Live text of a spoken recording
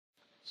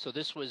So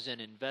this was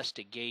an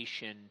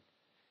investigation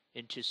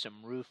into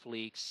some roof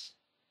leaks.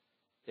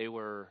 They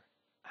were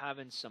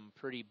having some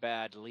pretty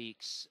bad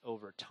leaks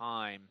over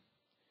time,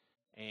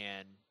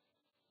 and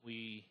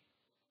we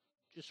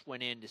just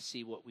went in to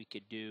see what we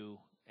could do,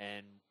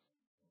 and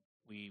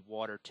we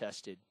water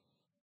tested.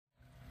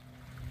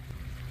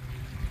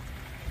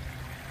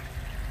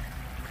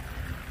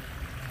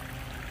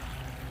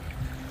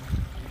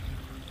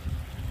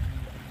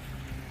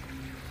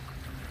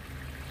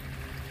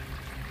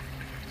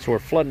 So we're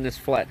flooding this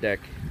flat deck.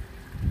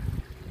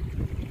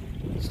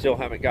 Still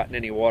haven't gotten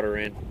any water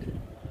in.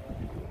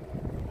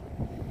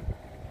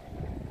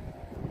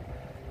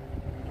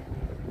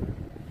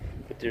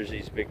 But there's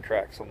these big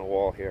cracks on the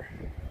wall here.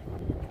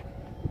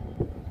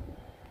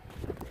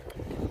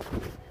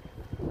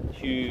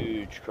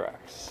 Huge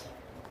cracks.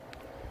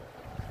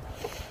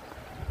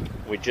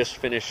 We just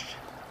finished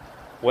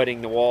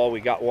wetting the wall. We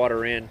got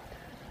water in.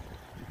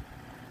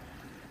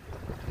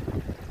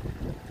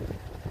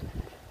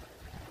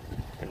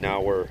 And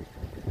now we're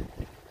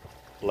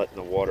letting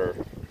the water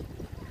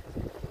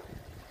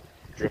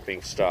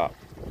dripping stop.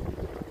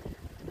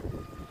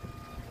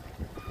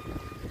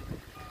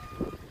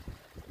 A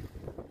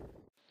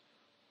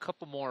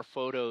couple more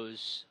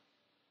photos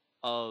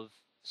of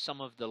some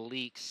of the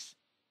leaks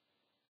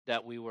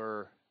that we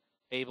were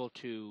able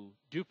to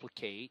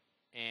duplicate,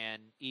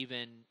 and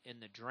even in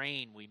the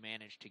drain we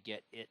managed to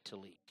get it to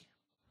leak.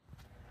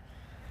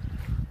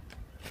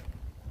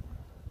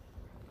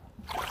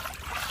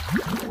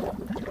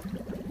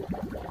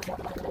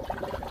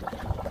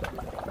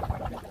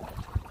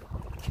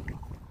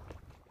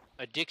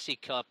 A Dixie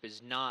cup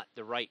is not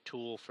the right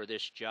tool for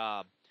this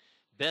job.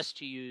 Best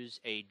to use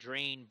a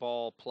drain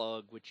ball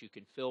plug, which you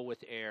can fill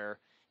with air,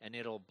 and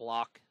it'll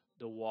block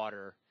the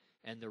water,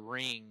 and the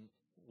ring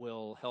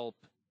will help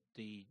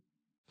the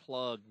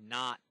plug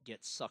not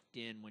get sucked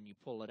in when you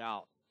pull it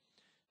out.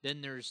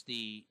 Then there's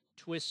the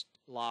twist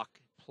lock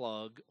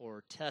plug,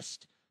 or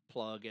test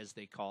plug as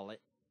they call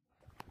it.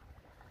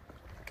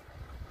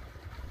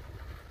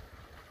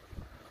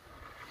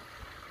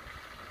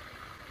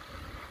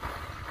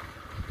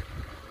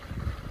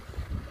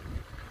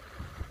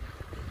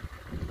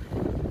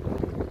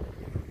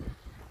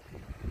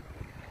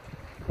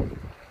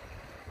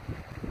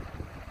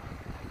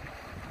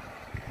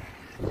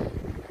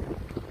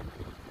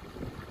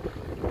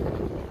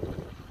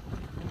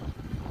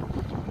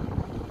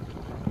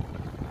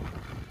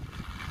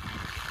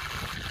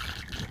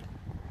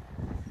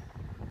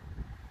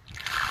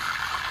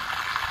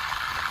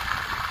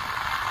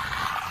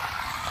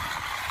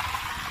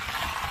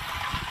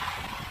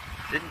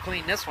 Didn't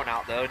clean this one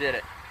out though, did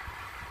it?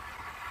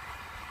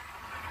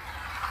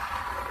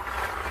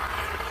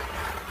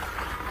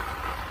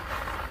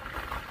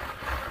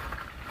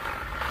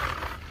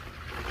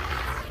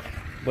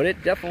 But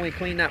it definitely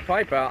cleaned that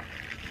pipe out.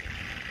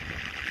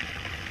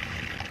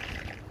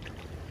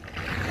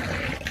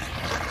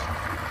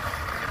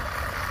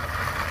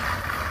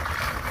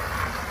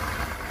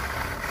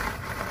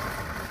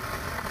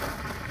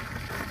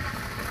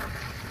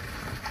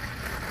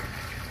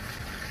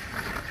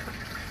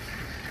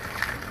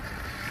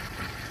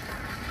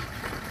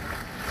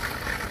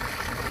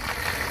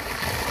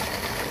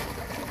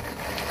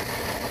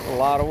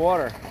 A lot of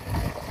water.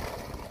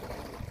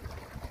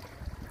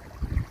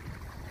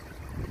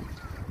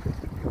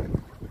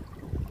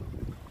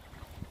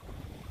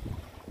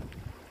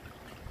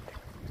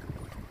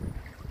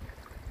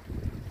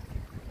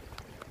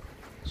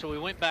 So we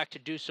went back to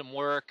do some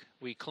work.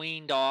 We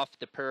cleaned off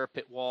the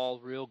parapet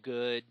wall real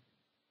good.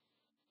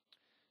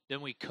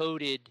 Then we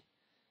coated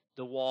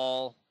the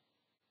wall,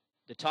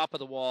 the top of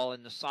the wall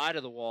and the side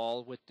of the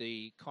wall with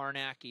the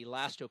Karnak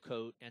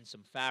Elastocoat and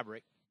some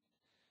fabric.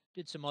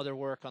 Did some other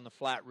work on the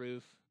flat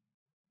roof.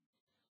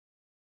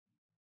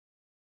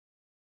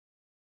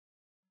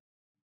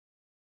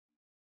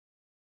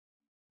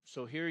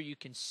 So here you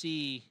can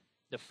see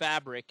the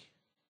fabric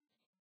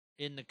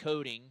in the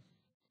coating.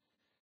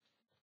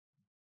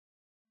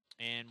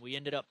 And we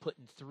ended up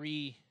putting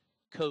 3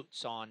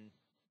 coats on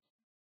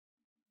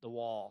the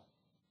wall.